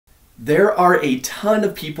There are a ton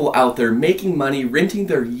of people out there making money renting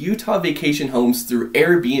their Utah vacation homes through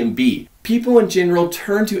Airbnb. People in general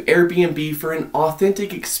turn to Airbnb for an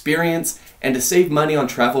authentic experience and to save money on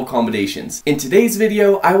travel accommodations. In today's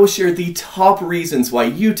video, I will share the top reasons why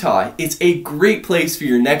Utah is a great place for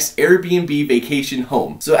your next Airbnb vacation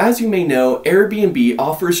home. So as you may know, Airbnb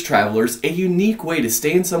offers travelers a unique way to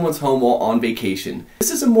stay in someone's home while on vacation.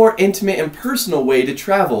 This is a more intimate and personal way to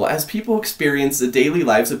travel as people experience the daily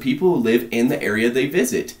lives of people who live in the area they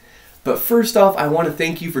visit. But first off, I want to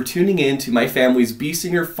thank you for tuning in to my family's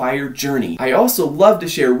Biesinger fire journey. I also love to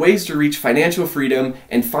share ways to reach financial freedom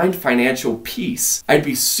and find financial peace. I'd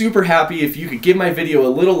be super happy if you could give my video a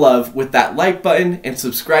little love with that like button and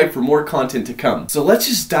subscribe for more content to come. So let's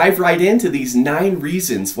just dive right into these 9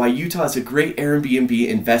 reasons why Utah is a great Airbnb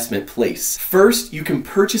investment place. First, you can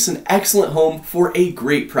purchase an excellent home for a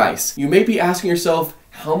great price. You may be asking yourself,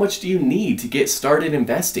 how much do you need to get started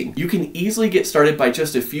investing? You can easily get started by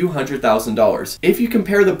just a few $100,000. If you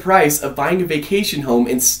compare the price of buying a vacation home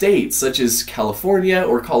in states such as California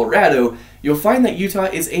or Colorado, you'll find that Utah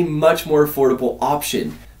is a much more affordable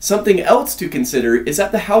option. Something else to consider is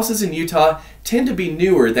that the houses in Utah tend to be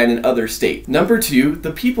newer than in other states. Number 2, the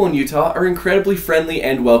people in Utah are incredibly friendly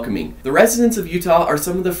and welcoming. The residents of Utah are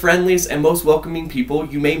some of the friendliest and most welcoming people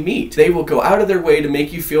you may meet. They will go out of their way to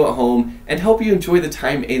make you feel at home and help you enjoy the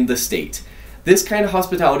time in the state. This kind of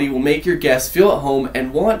hospitality will make your guests feel at home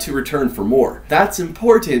and want to return for more. That's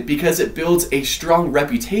important because it builds a strong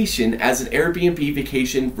reputation as an Airbnb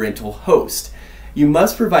vacation rental host. You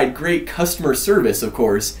must provide great customer service, of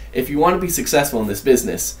course, if you want to be successful in this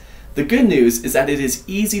business. The good news is that it is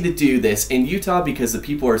easy to do this in Utah because the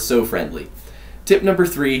people are so friendly. Tip number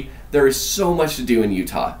 3, there is so much to do in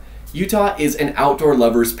Utah. Utah is an outdoor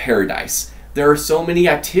lover's paradise. There are so many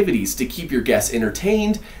activities to keep your guests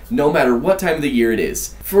entertained, no matter what time of the year it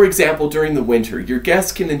is. For example, during the winter, your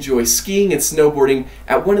guests can enjoy skiing and snowboarding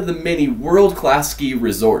at one of the many world-class ski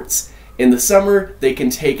resorts. In the summer, they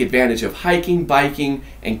can take advantage of hiking, biking,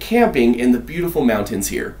 and camping in the beautiful mountains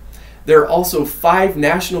here. There are also 5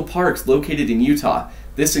 national parks located in Utah.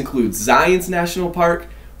 This includes Zion's National Park,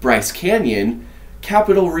 Bryce Canyon,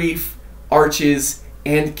 Capitol Reef, Arches,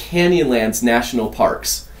 and Canyonlands National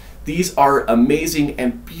Parks. These are amazing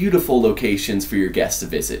and beautiful locations for your guests to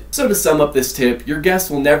visit. So to sum up this tip, your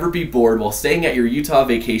guests will never be bored while staying at your Utah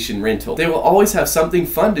vacation rental. They will always have something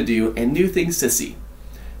fun to do and new things to see.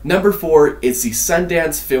 Number 4 is the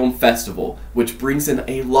Sundance Film Festival, which brings in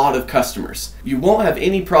a lot of customers. You won't have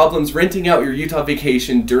any problems renting out your Utah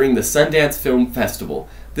vacation during the Sundance Film Festival.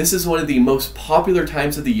 This is one of the most popular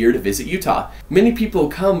times of the year to visit Utah. Many people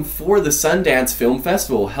come for the Sundance Film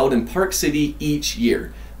Festival held in Park City each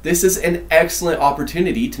year. This is an excellent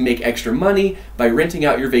opportunity to make extra money by renting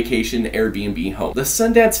out your vacation Airbnb home. The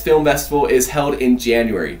Sundance Film Festival is held in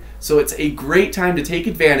January, so it's a great time to take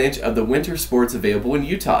advantage of the winter sports available in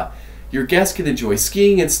Utah. Your guests can enjoy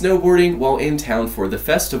skiing and snowboarding while in town for the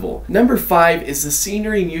festival. Number 5 is the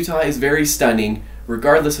scenery in Utah is very stunning,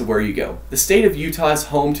 regardless of where you go. The state of Utah is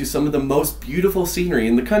home to some of the most beautiful scenery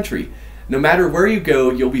in the country. No matter where you go,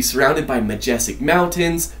 you'll be surrounded by majestic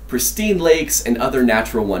mountains, pristine lakes, and other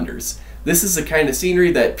natural wonders. This is the kind of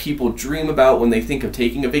scenery that people dream about when they think of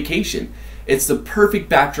taking a vacation. It's the perfect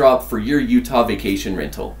backdrop for your Utah vacation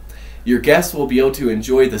rental. Your guests will be able to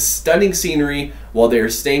enjoy the stunning scenery while they are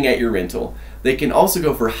staying at your rental. They can also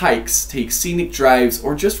go for hikes, take scenic drives,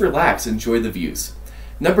 or just relax and enjoy the views.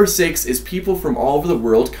 Number 6 is people from all over the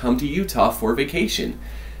world come to Utah for vacation.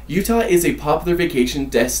 Utah is a popular vacation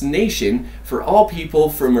destination for all people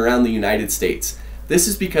from around the United States. This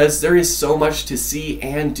is because there is so much to see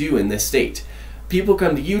and do in this state. People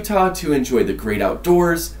come to Utah to enjoy the great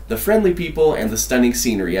outdoors, the friendly people, and the stunning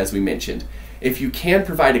scenery, as we mentioned. If you can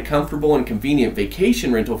provide a comfortable and convenient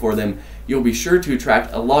vacation rental for them, you'll be sure to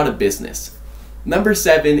attract a lot of business. Number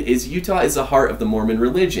 7 is Utah is the heart of the Mormon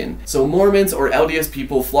religion. So Mormons or LDS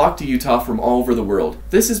people flock to Utah from all over the world.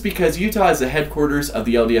 This is because Utah is the headquarters of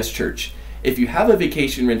the LDS Church. If you have a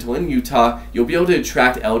vacation rental in Utah, you'll be able to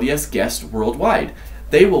attract LDS guests worldwide.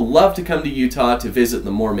 They will love to come to Utah to visit the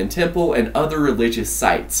Mormon temple and other religious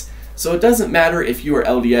sites. So it doesn't matter if you are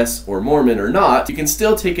LDS or Mormon or not, you can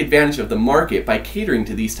still take advantage of the market by catering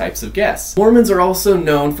to these types of guests. Mormons are also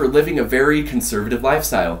known for living a very conservative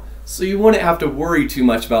lifestyle, so you wouldn't have to worry too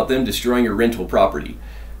much about them destroying your rental property.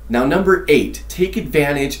 Now number 8, take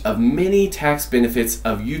advantage of many tax benefits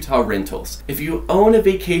of Utah rentals. If you own a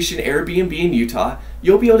vacation Airbnb in Utah,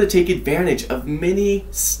 you'll be able to take advantage of many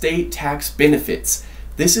state tax benefits.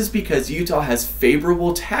 This is because Utah has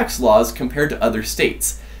favorable tax laws compared to other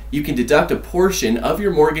states. You can deduct a portion of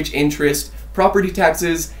your mortgage interest property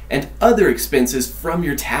taxes, and other expenses from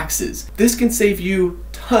your taxes. This can save you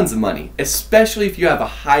tons of money, especially if you have a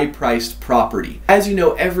high-priced property. As you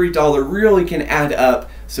know, every dollar really can add up,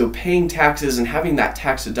 so paying taxes and having that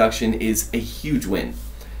tax deduction is a huge win.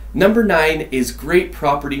 Number 9 is great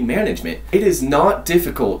property management. It is not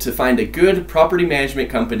difficult to find a good property management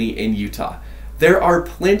company in Utah. There are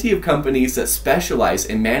plenty of companies that specialize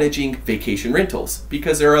in managing vacation rentals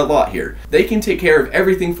because there are a lot here. They can take care of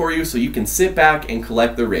everything for you so you can sit back and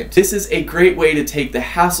collect the rent. This is a great way to take the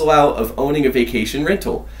hassle out of owning a vacation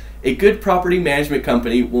rental. A good property management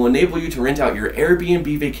company will enable you to rent out your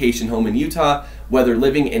Airbnb vacation home in Utah, whether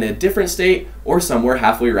living in a different state or somewhere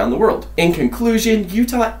halfway around the world. In conclusion,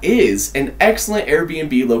 Utah is an excellent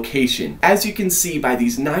Airbnb location. As you can see by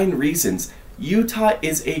these 9 reasons, Utah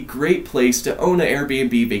is a great place to own an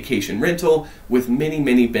Airbnb vacation rental with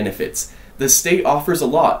many benefits. The state offers a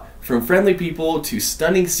lot, from friendly people to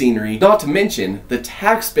stunning scenery, not to mention the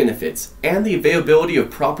tax benefits and the availability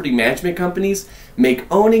of property management companies make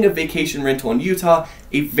owning a vacation rental in Utah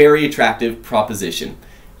a very attractive proposition.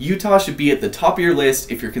 Utah should be at the top of your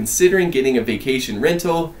list if you're considering getting a vacation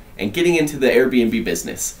rental and getting into the Airbnb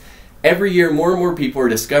business. Every year, more and more people are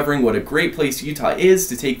discovering what a great place Utah is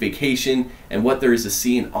to take vacation and what there is to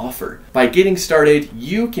see and offer. By getting started,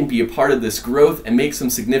 you can be a part of this growth and make some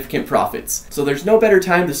significant profits. So there's no better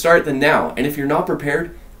time to start than now, and if you're not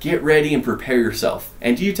prepared, get ready and prepare yourself.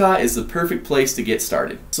 And Utah is the perfect place to get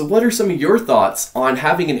started. So what are some of your thoughts on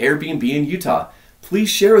having an Airbnb in Utah? Please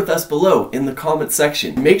share with us below in the comment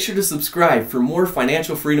section. Make sure to subscribe for more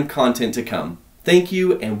financial freedom content to come. Thank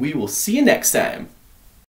you, and we will see you next time.